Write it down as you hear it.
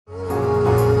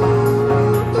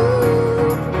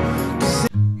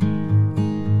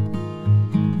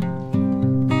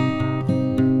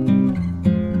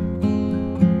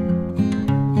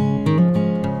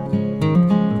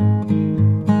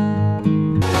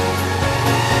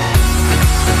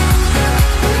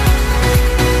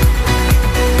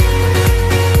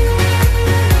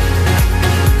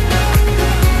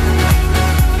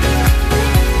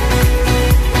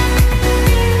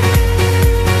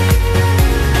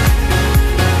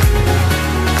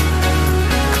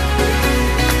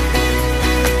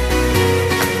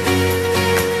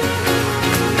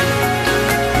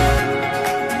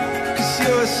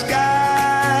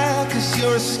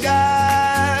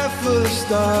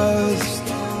stars.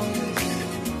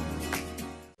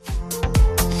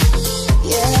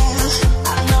 Yeah,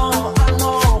 I know,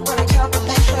 when I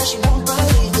calculate her, she won't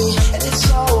believe me. And it's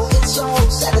so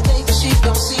Saturday, but she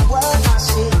don't see what I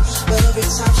see. But every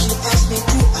time she asks me,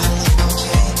 do I look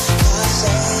okay? I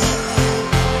say,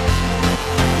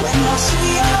 when I see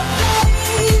your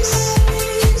face,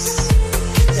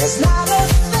 there's not a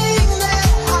thing that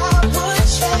I would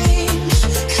change.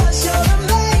 'Cause you're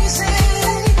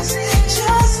amazing,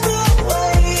 just the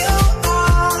way you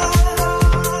are.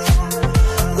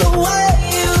 The way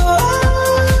you are,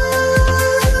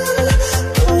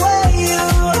 the way you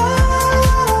are.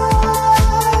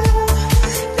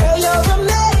 Girl, you're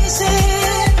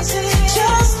amazing,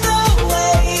 just the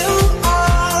way you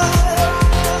are.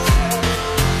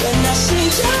 When I see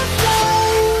your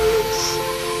face,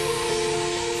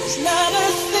 there's not a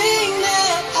thing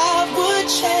that I would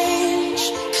change.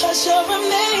 'Cause you're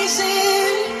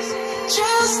amazing,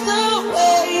 just the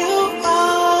way you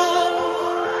are.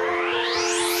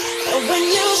 And when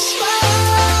you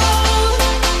smile,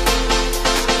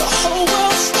 the whole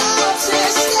world stops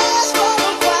and stares for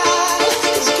a while.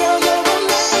 'Cause girl, you're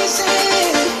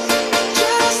amazing,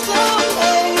 just the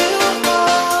way you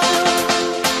are.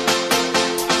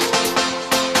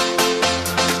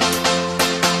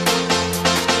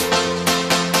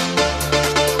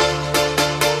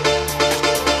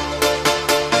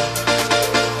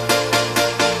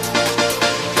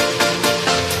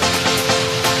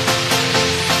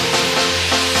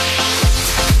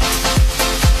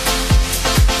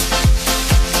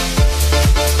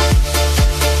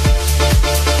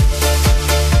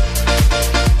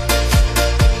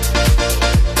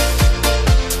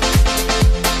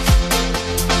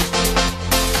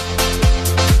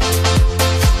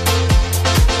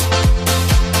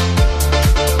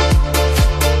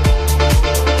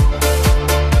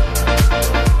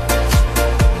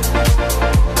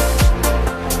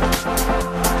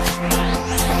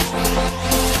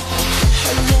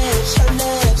 Her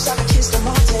lips, I could kiss them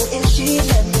all day if she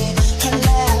let me. Her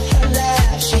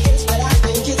laugh, she hates, but I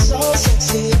think it's so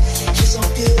sexy. She's so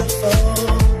beautiful,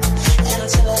 and I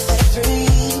tell her every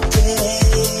day.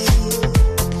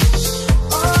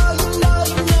 Oh,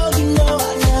 you know,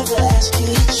 I never ask you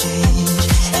to change.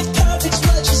 If perfect's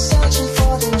what you're searching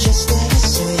for, then just stay the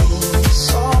same.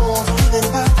 So don't even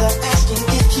bother asking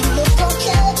if you look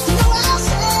okay. You know what I'll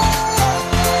say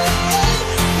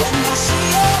when I see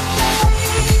your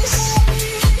face.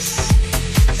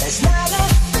 There's not a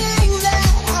thing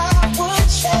that I would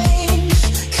change.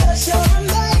 'Cause you're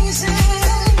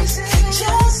amazing,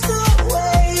 just the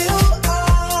way you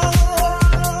are.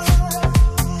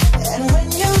 And when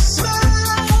you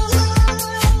smile,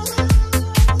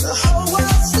 the whole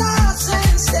world stops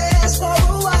and stares for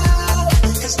a while.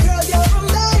 'Cause girl, you're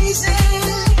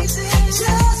amazing,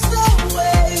 just the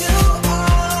way you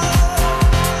are.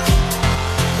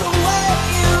 The way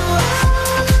you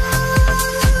are,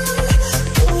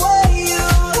 the way you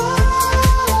are.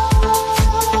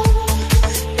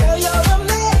 Girl, you're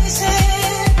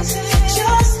amazing,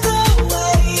 just the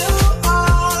way you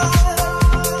are.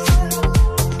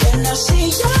 When I see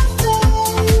your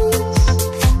face,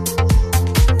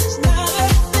 there's not a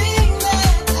thing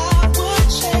that I would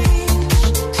change.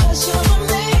 'Cause you're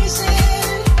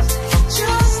amazing,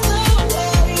 just the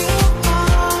way you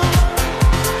are.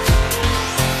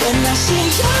 When I see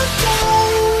your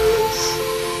face,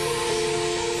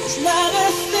 there's not a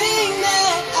thing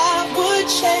that I would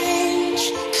change.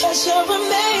 'Cause you're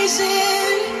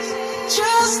amazing,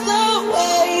 just the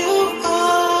way you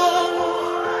are.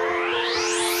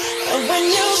 And when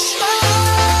you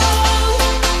smile,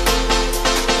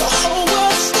 the whole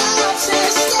world stops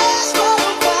and stares for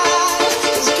a while.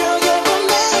 'Cause girl, you're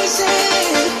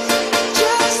amazing,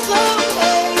 just the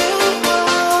way you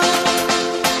are.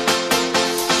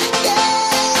 Yeah.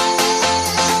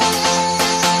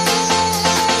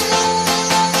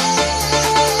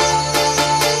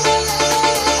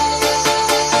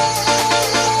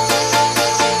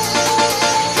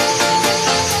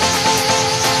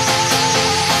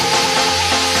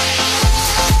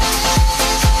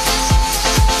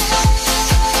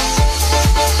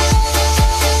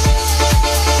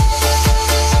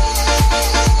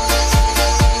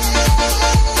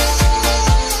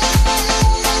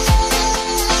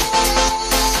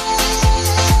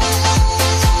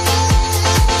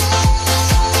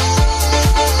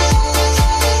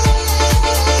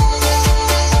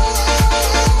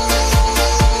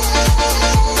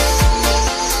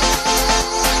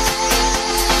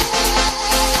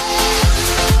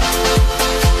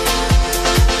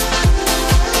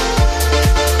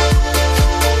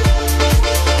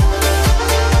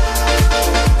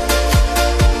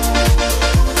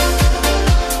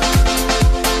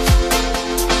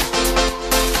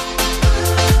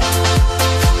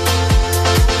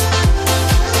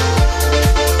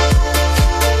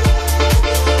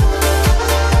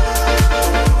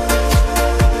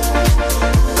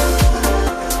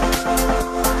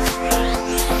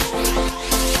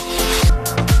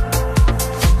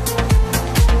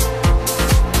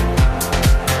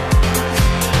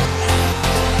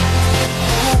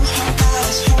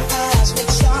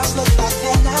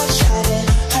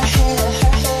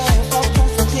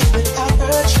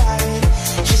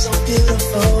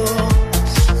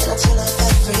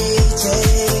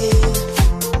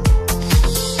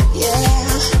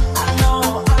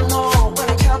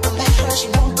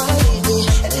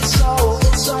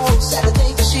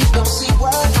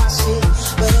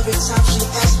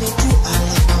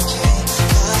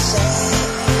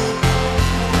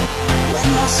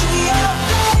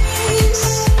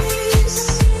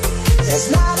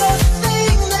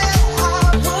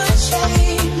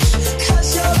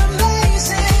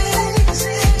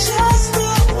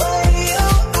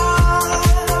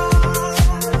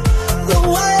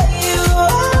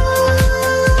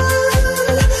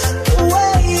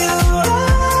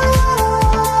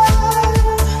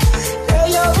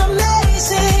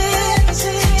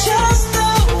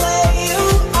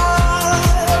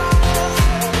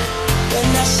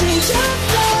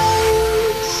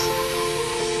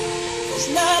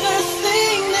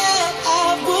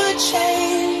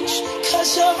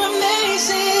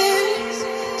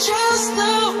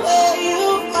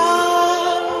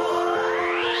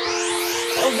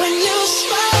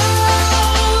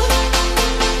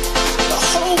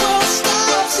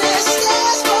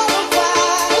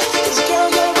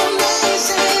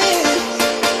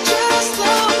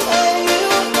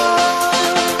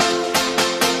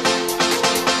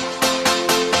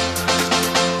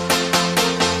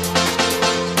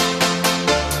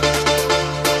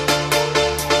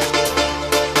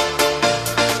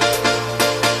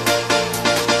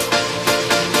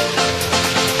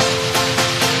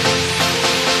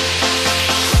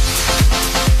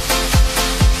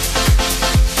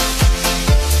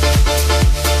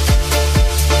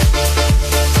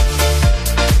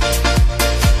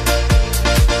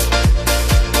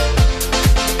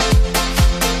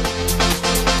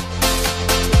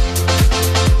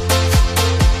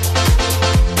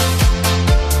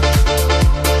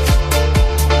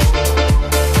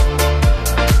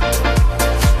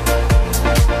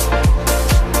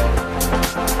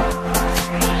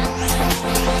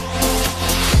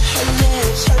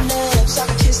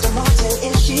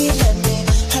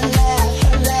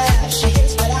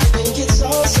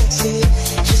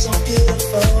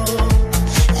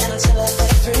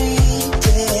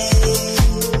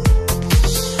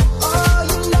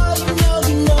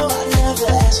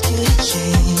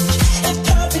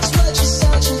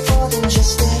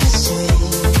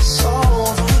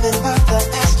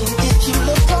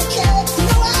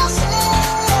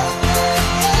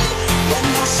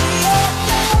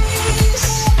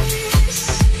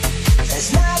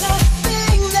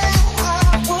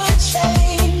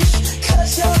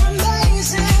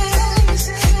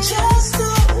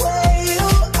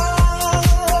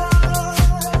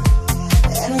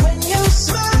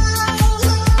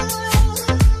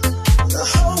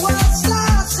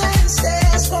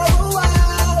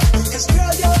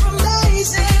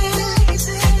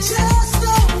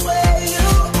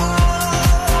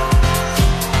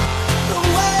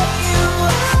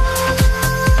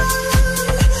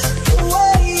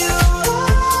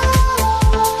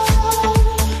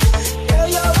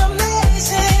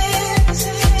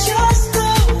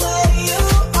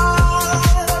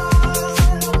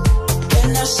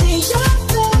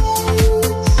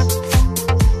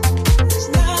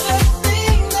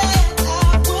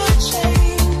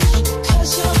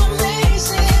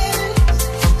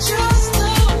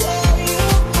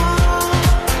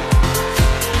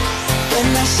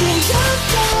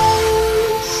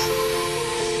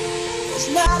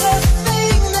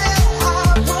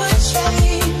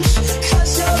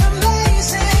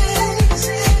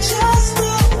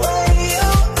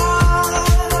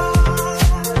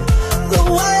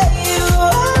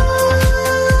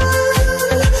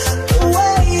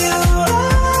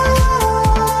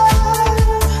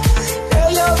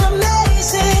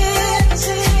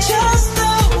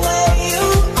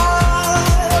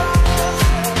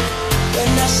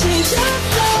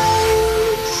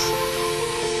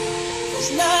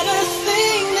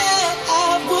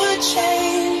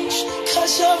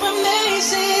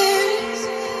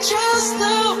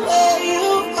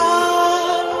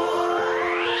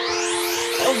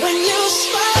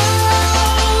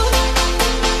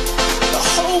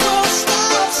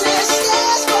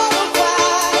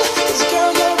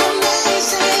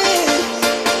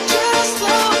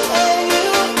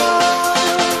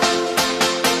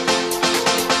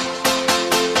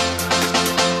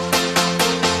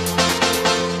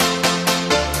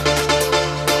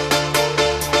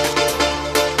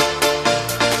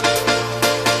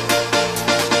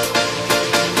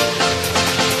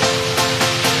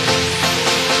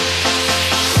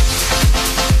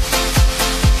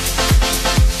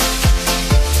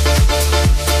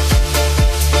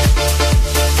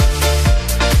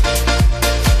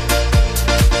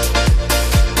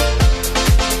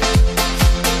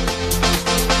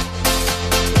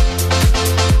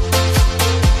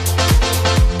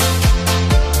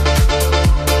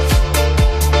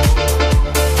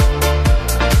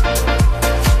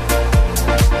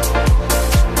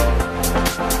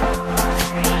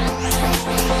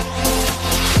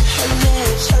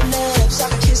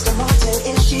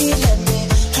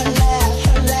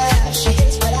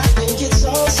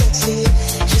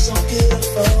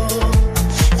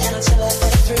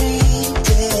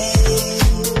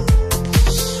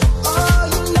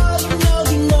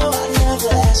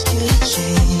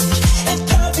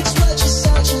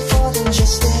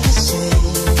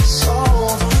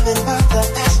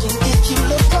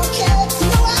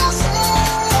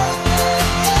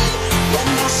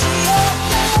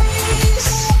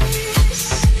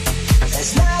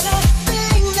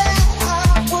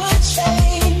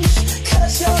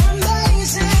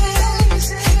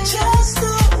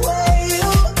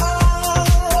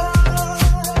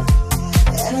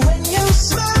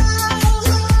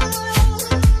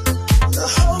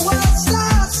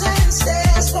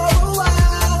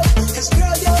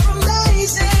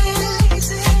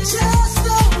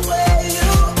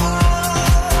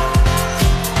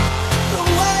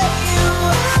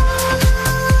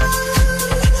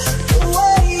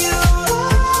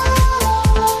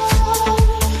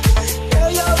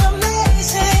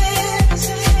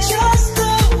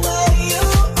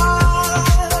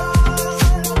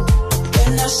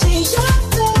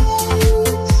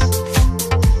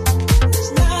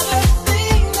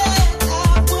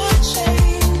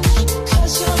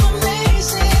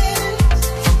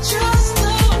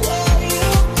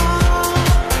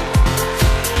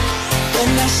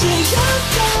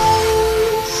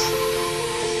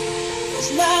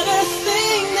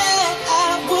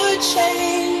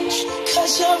 change,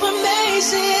 'cause you're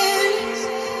amazing,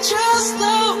 just the